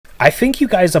I think you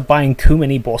guys are buying too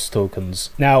many boss tokens.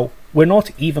 Now, we're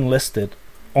not even listed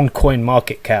on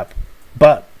CoinMarketCap,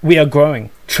 but we are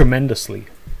growing tremendously.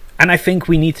 And I think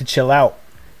we need to chill out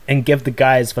and give the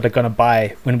guys that are going to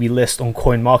buy when we list on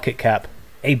CoinMarketCap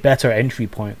a better entry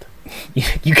point.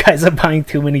 You guys are buying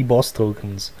too many boss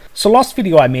tokens. So last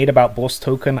video I made about boss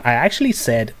token, I actually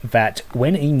said that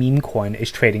when a meme coin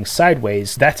is trading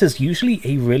sideways, that is usually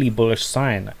a really bullish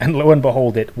sign. And lo and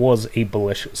behold, it was a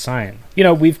bullish sign. You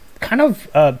know, we've kind of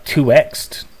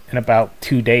 2x'd in about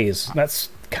 2 days. That's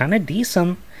kind of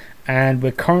decent. And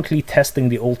we're currently testing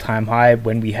the all-time high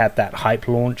when we had that hype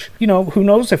launch. You know, who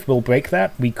knows if we'll break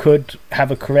that? We could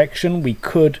have a correction. We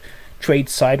could trade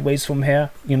sideways from here.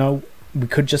 You know, we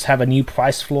could just have a new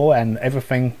price floor and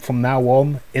everything from now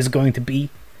on is going to be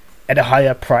at a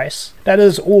higher price. That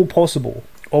is all possible.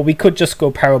 Or we could just go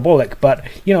parabolic, but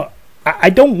you know,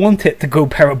 I don't want it to go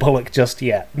parabolic just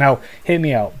yet. Now, hear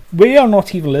me out. We are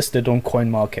not even listed on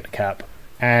CoinMarketCap,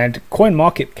 and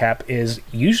CoinMarketCap is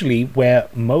usually where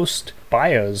most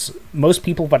buyers, most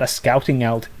people that are scouting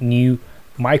out new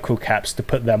microcaps to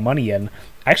put their money in,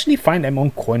 actually find them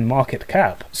on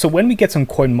CoinMarketCap. So when we get on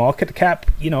CoinMarketCap,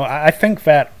 you know, I think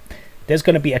that there's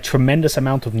going to be a tremendous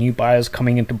amount of new buyers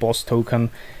coming into boss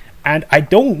token, and I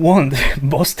don't want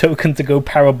boss token to go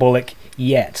parabolic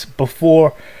yet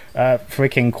before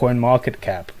freaking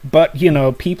CoinMarketCap. But you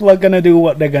know, people are gonna do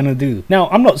what they're gonna do. Now,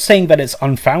 I'm not saying that it's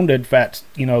unfounded that,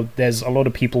 you know, there's a lot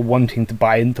of people wanting to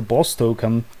buy into boss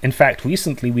token. In fact,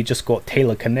 recently we just got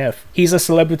Taylor Kniff. He's a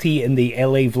celebrity in the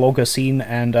LA vlogger scene,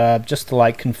 and just to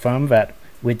like confirm that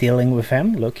we're dealing with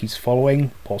him, look, he's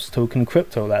following boss token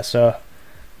crypto. That's our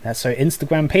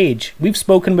Instagram page. We've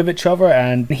spoken with each other,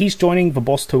 and he's joining the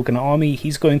boss token army.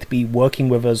 He's going to be working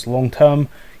with us long term,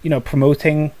 you know,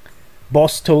 promoting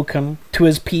boss token to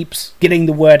his peeps, getting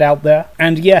the word out there.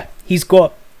 And yeah, he's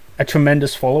got a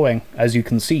tremendous following, as you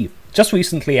can see. Just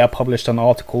recently I published an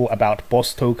article about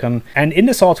boss token, and in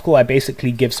this article I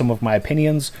basically give some of my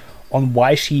opinions on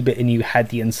why Shiba Inu had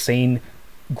the insane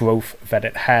growth that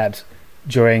it had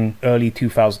during early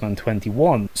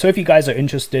 2021. So if you guys are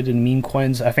interested in meme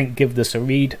coins, I think give this a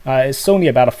read. It's only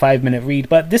about a 5-minute read,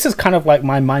 but this is kind of like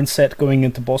my mindset going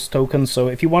into boss token. So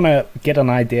if you want to get an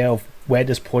idea of where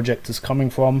this project is coming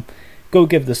from, go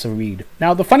give this a read.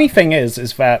 Now the funny thing is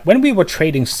that when we were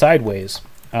trading sideways,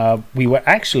 we were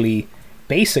actually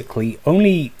basically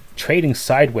only trading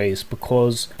sideways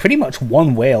because pretty much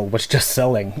one whale was just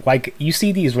selling. Like, you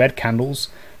see these red candles,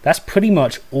 that's pretty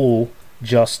much all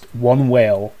just one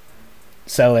whale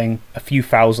selling a few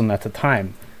thousand at a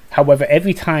time. However,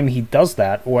 every time he does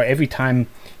that, or every time,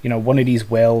 you know, one of these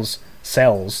whales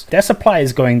sells, their supply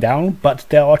is going down, but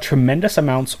there are tremendous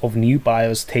amounts of new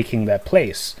buyers taking their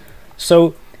place.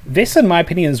 So this, in my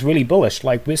opinion, is really bullish.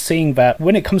 Like, we're seeing that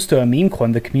when it comes to a meme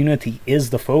coin, the community is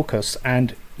the focus,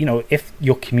 and you know, if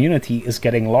your community is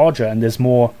getting larger and there's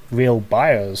more real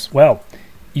buyers, well,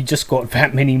 you just got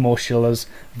that many more shillers,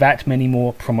 that many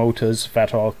more promoters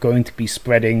that are going to be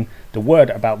spreading the word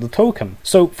about the token.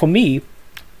 So for me,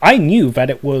 I knew that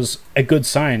it was a good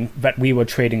sign that we were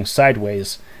trading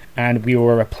sideways and we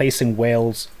were replacing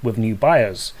whales with new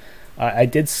buyers. I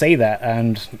did say that,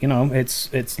 and you know,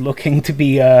 it's looking to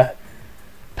be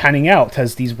panning out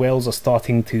as these whales are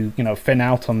starting to, you know, thin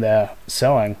out on their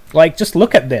selling. Like, just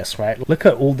look at this, right? Look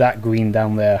at all that green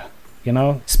down there. You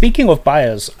know, speaking of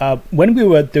buyers, when we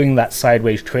were doing that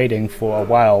sideways trading for a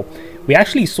while, we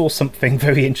actually saw something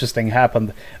very interesting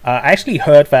happen. I actually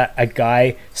heard that a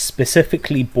guy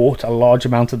specifically bought a large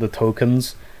amount of the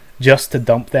tokens just to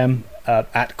dump them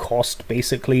at cost,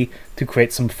 basically, to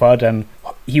create some FUD, and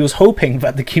he was hoping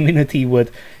that the community would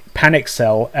panic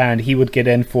sell and he would get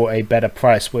in for a better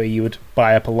price where you would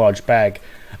buy up a large bag.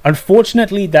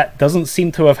 Unfortunately, that doesn't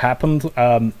seem to have happened.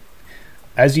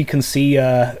 As you can see,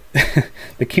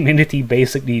 the community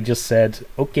basically just said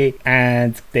okay,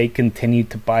 and they continued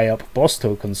to buy up boss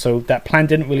tokens. So that plan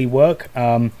didn't really work.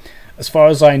 As far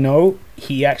as I know,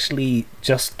 he actually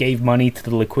just gave money to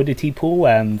the liquidity pool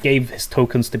and gave his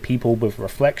tokens to people with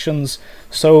reflections.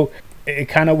 So it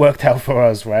kind of worked out for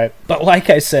us, right? But like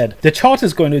I said, the chart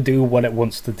is going to do what it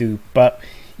wants to do. But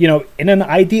you know, in an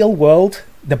ideal world,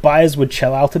 the buyers would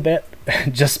chill out a bit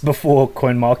just before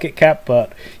CoinMarketCap.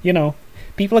 But you know,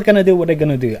 people are going to do what they're going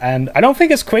to do. And I don't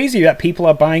think it's crazy that people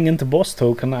are buying into boss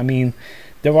token. I mean,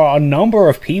 there are a number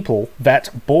of people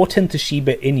that bought into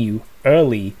Shiba Inu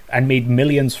early and made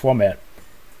millions from it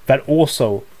that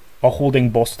also are holding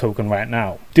boss token right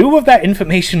now. Do with that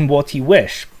information what you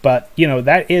wish, but you know,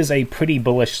 that is a pretty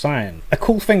bullish sign. A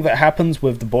cool thing that happens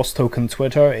with the boss token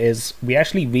Twitter is we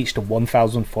actually reached a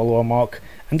 1,000 follower mark,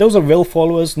 and those are real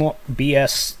followers, not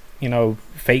BS, you know,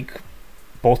 fake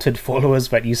botted followers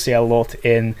that you see a lot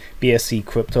in BSC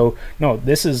crypto. No,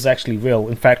 this is actually real.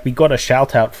 In fact, we got a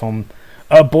shout out from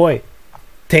our boy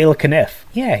Taylor Kniff.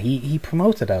 Yeah, he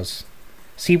promoted us.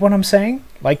 See what I'm saying?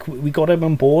 Like, we got him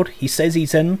on board. He says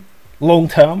he's in long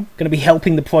term, going to be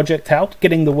helping the project out,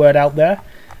 getting the word out there,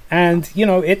 and you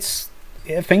know,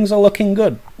 things are looking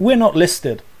good. We're not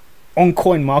listed on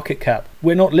CoinMarketCap.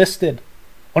 We're not listed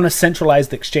on a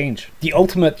centralized exchange. The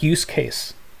ultimate use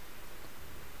case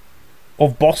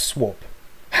of Boss Swap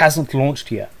hasn't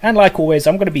launched yet. And like always,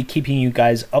 I'm going to be keeping you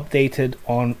guys updated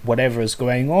on whatever is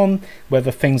going on,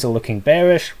 whether things are looking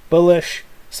bearish, bullish,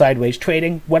 sideways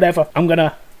trading, whatever. I'm going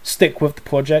to stick with the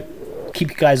project,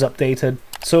 keep you guys updated.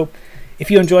 So if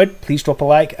you enjoyed, please drop a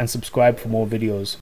like and subscribe for more videos.